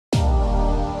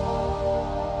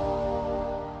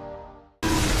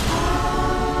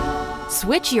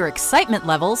Switch your excitement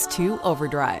levels to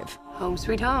overdrive. Home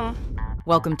sweet home.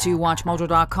 Welcome to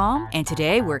WatchMojo.com, and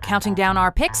today we're counting down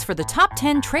our picks for the top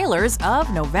 10 trailers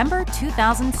of November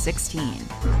 2016.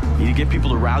 You need to get people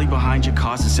to rally behind your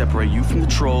cause to separate you from the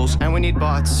trolls. And we need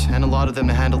bots, and a lot of them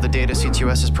to handle the data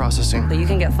CTOS is processing. So you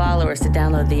can get followers to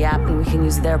download the app, and we can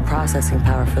use their processing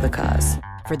power for the cause.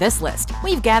 For this list,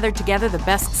 we've gathered together the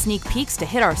best sneak peeks to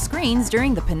hit our screens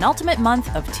during the penultimate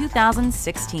month of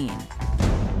 2016.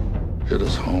 Hit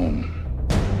us home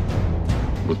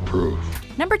with proof.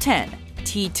 Number 10.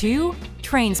 T2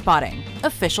 Trainspotting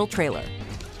official trailer.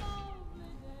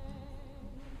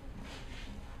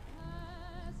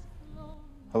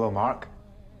 Hello, Mark.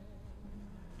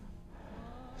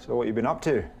 So what you been up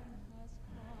to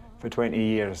for 20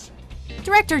 years?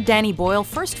 Director Danny Boyle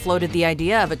first floated the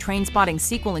idea of a Trainspotting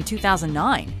sequel in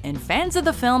 2009, and fans of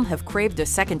the film have craved a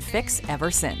second fix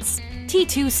ever since.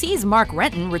 T2 sees Mark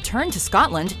Renton return to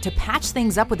Scotland to patch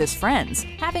things up with his friends,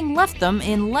 having left them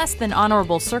in less than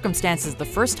honorable circumstances the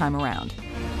first time around.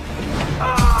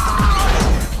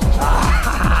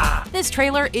 This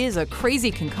trailer is a crazy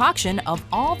concoction of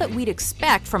all that we'd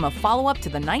expect from a follow-up to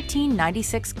the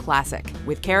 1996 classic,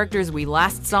 with characters we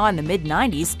last saw in the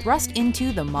mid-90s thrust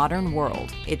into the modern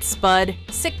world. It's Spud,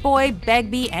 Sick Boy,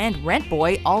 Bagby, and Rent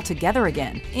Boy all together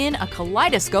again, in a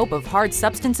kaleidoscope of hard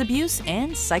substance abuse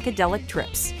and psychedelic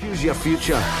trips. Choose your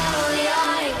future.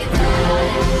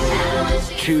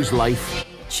 Choose life.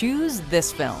 Choose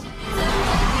this film.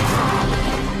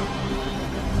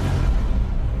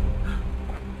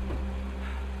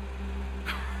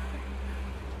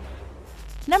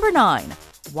 Number 9.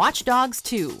 Watch Dogs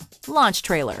 2 launch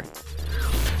trailer.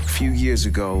 A few years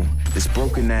ago, this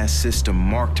broken-ass system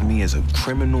marked me as a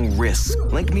criminal risk,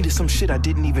 linked me to some shit I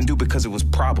didn't even do because it was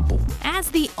probable.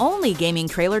 As the only gaming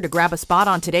trailer to grab a spot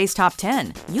on today's top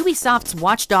 10, Ubisoft's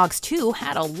Watch Dogs 2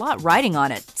 had a lot riding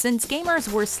on it, since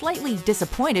gamers were slightly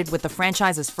disappointed with the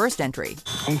franchise's first entry.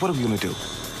 What are we gonna do?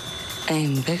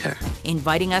 Aim bigger.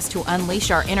 Inviting us to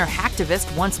unleash our inner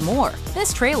hacktivist once more.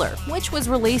 This trailer, which was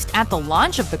released at the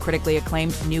launch of the critically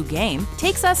acclaimed new game,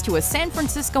 takes us to a San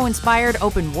Francisco-inspired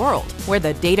open world, where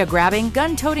the data-grabbing,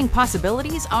 gun-toting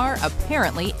possibilities are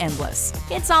apparently endless.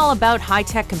 It's all about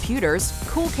high-tech computers,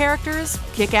 cool characters,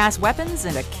 kick-ass weapons,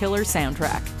 and a killer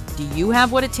soundtrack. Do you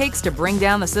have what it takes to bring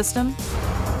down the system?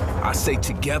 I say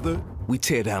together, we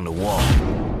tear down the wall.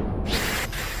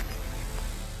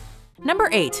 Number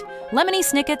 8. Lemony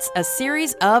Snicket's A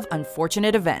Series of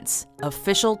Unfortunate Events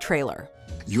official trailer.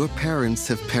 Your parents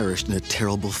have perished in a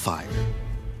terrible fire.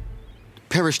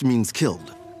 Perished means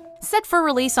killed. Set for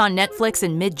release on Netflix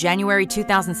in mid-January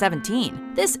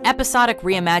 2017, this episodic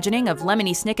reimagining of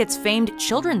Lemony Snicket's famed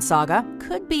children's saga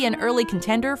could be an early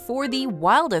contender for the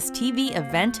wildest TV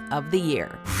event of the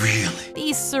year. Really? The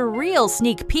surreal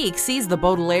sneak peek sees the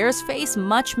Baudelaires face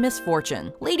much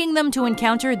misfortune, leading them to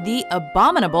encounter the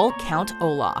abominable Count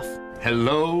Olaf.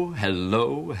 Hello,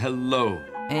 hello, hello.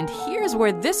 And here's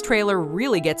where this trailer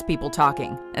really gets people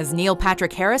talking, as Neil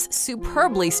Patrick Harris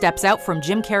superbly steps out from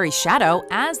Jim Carrey's shadow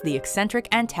as the eccentric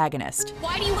antagonist.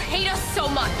 Why do you hate us so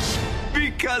much?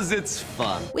 Because it's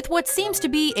fun. With what seems to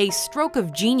be a stroke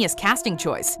of genius casting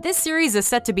choice, this series is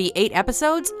set to be 8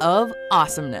 episodes of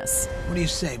awesomeness. What do you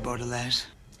say, Baudelaire?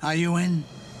 Are you in?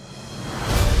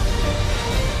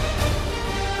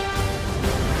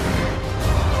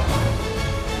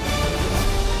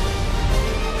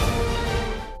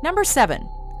 Number 7.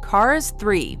 Cars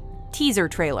 3 teaser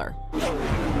trailer.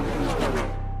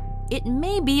 It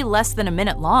may be less than a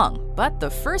minute long, but the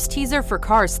first teaser for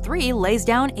Cars 3 lays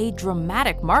down a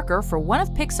dramatic marker for one of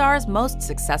Pixar's most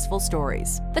successful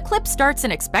stories. The clip starts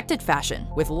in expected fashion,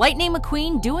 with Lightning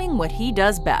McQueen doing what he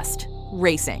does best,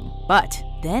 racing. But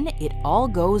then it all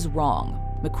goes wrong.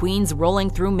 McQueen's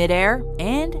rolling through midair,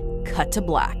 and cut to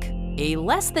black. A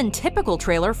less than typical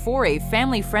trailer for a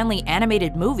family-friendly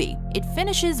animated movie, it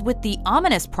finishes with the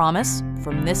ominous promise,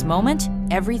 from this moment,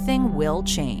 everything will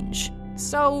change.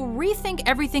 So rethink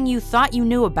everything you thought you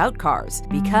knew about Cars,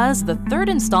 because the third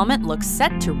installment looks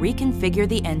set to reconfigure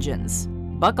the engines.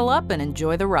 Buckle up and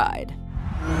enjoy the ride.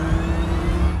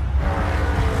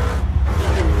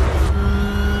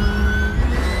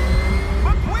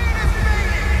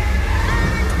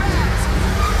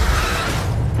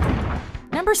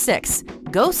 Number 6.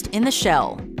 Ghost in the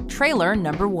Shell trailer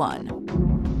number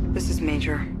 1. This is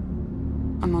Major.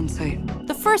 I'm on site.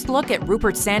 The first look at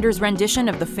Rupert Sanders' rendition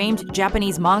of the famed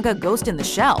Japanese manga Ghost in the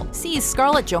Shell sees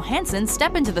Scarlett Johansson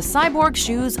step into the cyborg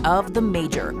shoes of the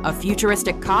Major, a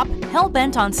futuristic cop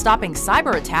hell-bent on stopping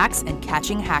cyber attacks and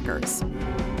catching hackers.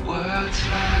 Words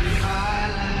like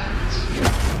violence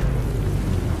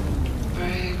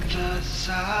break the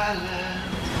silence.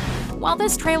 While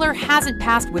this trailer hasn't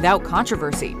passed without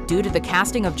controversy due to the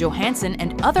casting of Johansson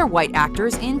and other white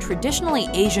actors in traditionally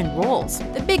Asian roles,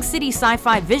 the big city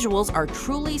sci-fi visuals are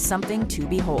truly something to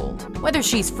behold. Whether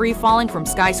she's free-falling from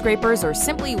skyscrapers or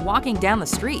simply walking down the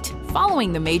street,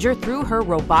 following the Major through her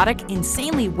robotic,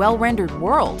 insanely well-rendered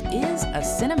world is a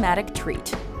cinematic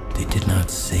treat. They did not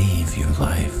save your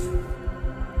life.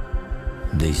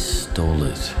 They stole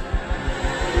it.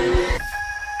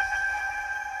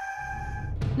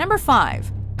 Number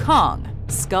 5. Kong,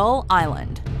 Skull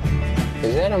Island.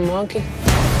 Is that a monkey?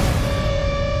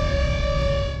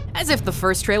 As if the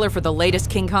first trailer for the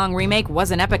latest King Kong remake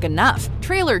wasn't epic enough,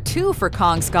 Trailer 2 for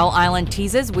Kong Skull Island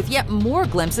teases with yet more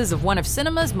glimpses of one of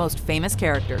cinema's most famous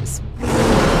characters.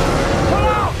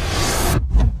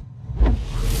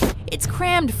 It's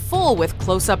crammed full with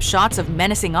close-up shots of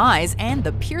menacing eyes and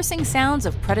the piercing sounds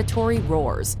of predatory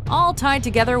roars, all tied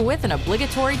together with an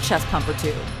obligatory chest pump or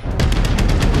two.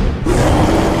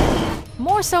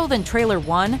 More so than Trailer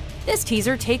 1, this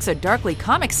teaser takes a darkly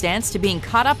comic stance to being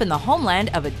caught up in the homeland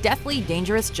of a deathly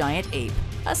dangerous giant ape.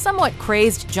 A somewhat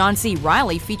crazed John C.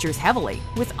 Reilly features heavily,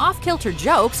 with off-kilter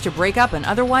jokes to break up an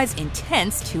otherwise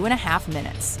intense 2.5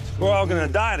 minutes. We're all gonna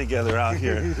die together out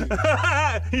here.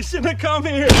 You shouldn't have come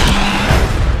here.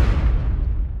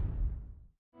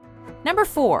 Number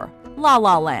 4. La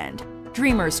La Land,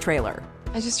 Dreamers trailer.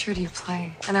 I just heard you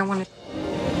play, and I wanted...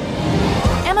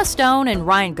 Emma Stone and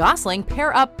Ryan Gosling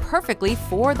pair up perfectly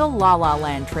for the La La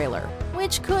Land trailer,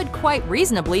 which could quite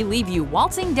reasonably leave you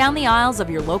waltzing down the aisles of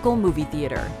your local movie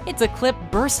theater. It's a clip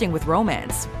bursting with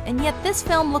romance, and yet this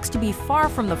film looks to be far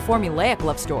from the formulaic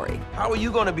love story. How are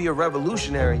you going to be a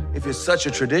revolutionary if you're such a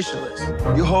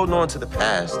traditionalist? You're holding on to the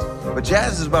past, but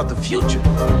jazz is about the future.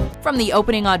 From the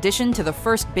opening audition to the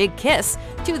first big kiss,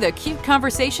 to the cute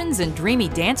conversations and dreamy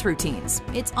dance routines,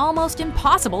 it's almost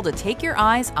impossible to take your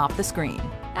eyes off the screen.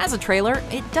 As a trailer,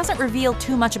 it doesn't reveal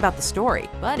too much about the story,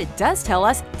 but it does tell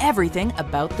us everything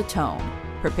about the tone.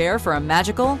 Prepare for a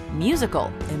magical, musical,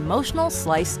 emotional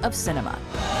slice of cinema.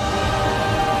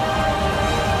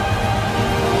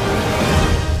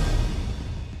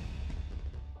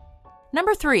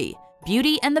 Number 3.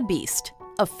 Beauty and the Beast,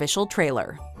 official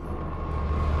trailer.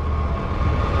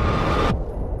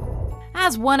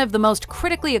 As one of the most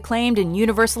critically acclaimed and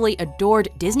universally adored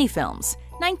Disney films,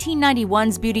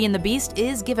 1991's Beauty and the Beast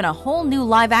is given a whole new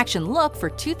live-action look for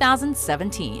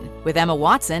 2017, with Emma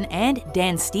Watson and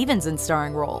Dan Stevens in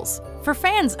starring roles. For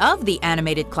fans of the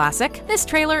animated classic, this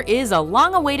trailer is a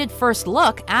long-awaited first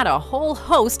look at a whole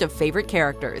host of favorite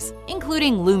characters,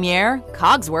 including Lumiere,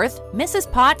 Cogsworth,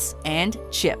 Mrs. Potts, and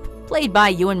Chip, played by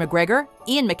Ewan McGregor,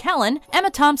 Ian McKellen,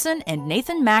 Emma Thompson, and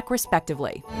Nathan Mack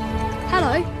respectively.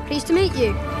 Hello, pleased to meet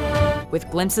you. With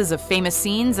glimpses of famous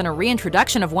scenes and a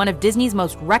reintroduction of one of Disney's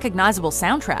most recognizable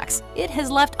soundtracks, it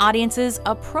has left audiences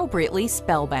appropriately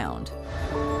spellbound.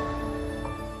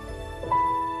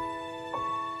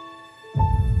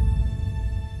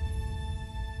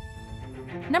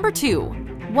 Number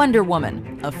 2. Wonder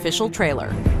Woman, official trailer.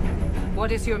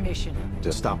 What is your mission?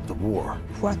 To stop the war.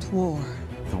 What war?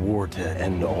 The war to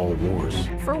end all wars.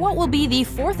 For what will be the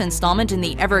 4th installment in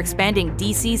the ever-expanding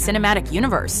DC cinematic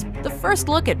universe, the first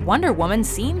look at Wonder Woman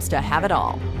seems to have it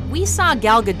all. We saw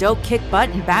Gal Gadot kick butt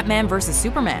in Batman vs.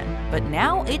 Superman, but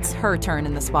now it's her turn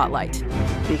in the spotlight.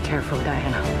 Be careful,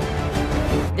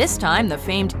 Diana. This time, the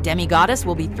famed demigoddess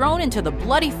will be thrown into the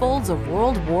bloody folds of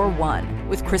World War I,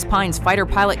 with Chris Pine's fighter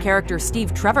pilot character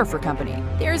Steve Trevor for company.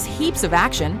 There's heaps of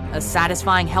action, a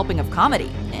satisfying helping of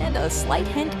comedy, and a slight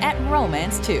hint at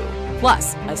romance too.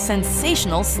 Plus, a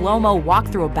sensational slow-mo walk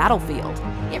through a battlefield.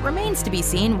 It remains to be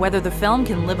seen whether the film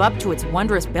can live up to its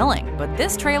wondrous billing, but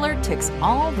this trailer ticks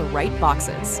all the right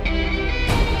boxes.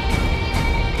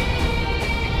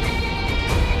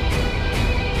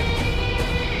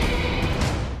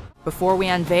 Before we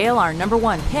unveil our number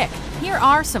 1 pick, here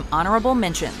are some honorable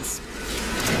mentions.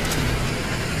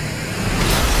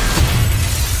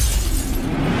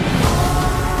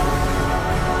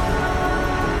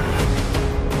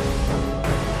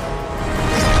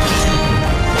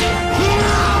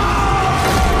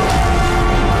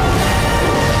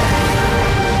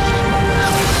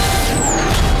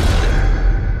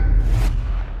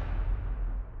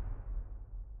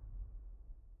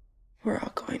 We're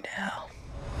all going to hell.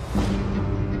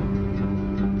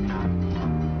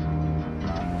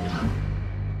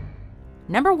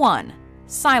 Number 1.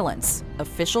 Silence,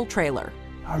 official trailer.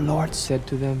 Our Lord said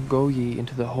to them, "Go ye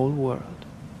into the whole world,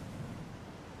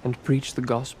 and preach the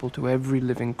gospel to every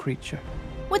living creature.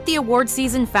 With the award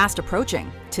season fast approaching,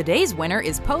 today's winner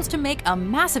is posed to make a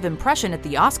massive impression at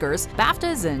the Oscars,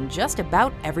 BAFTAs, and just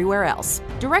about everywhere else.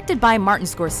 Directed by Martin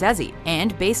Scorsese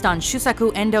and based on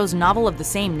Shusaku Endo's novel of the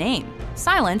same name,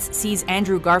 Silence sees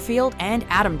Andrew Garfield and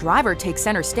Adam Driver take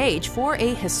center stage for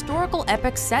a historical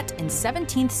epic set in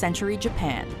 17th century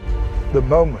Japan. The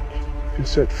moment you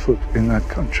set foot in that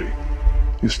country,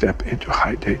 you step into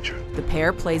high danger. The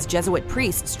pair plays Jesuit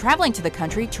priests traveling to the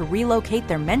country to relocate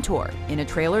their mentor in a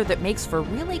trailer that makes for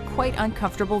really quite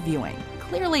uncomfortable viewing.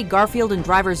 Clearly, Garfield and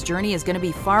Driver's journey is going to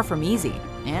be far from easy,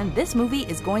 and this movie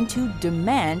is going to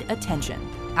demand attention.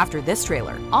 After this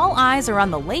trailer, all eyes are on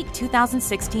the late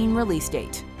 2016 release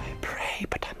date. I pray,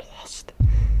 but I'm lost.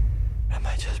 Am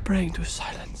I just praying to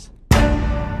silence?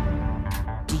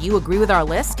 Do you agree with our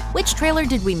list? Which trailer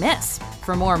did we miss?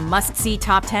 For more must-see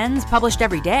top 10s published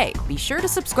every day, be sure to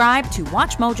subscribe to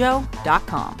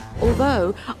WatchMojo.com.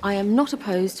 Although I am not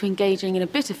opposed to engaging in a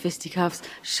bit of fisticuffs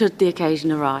should the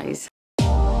occasion arise.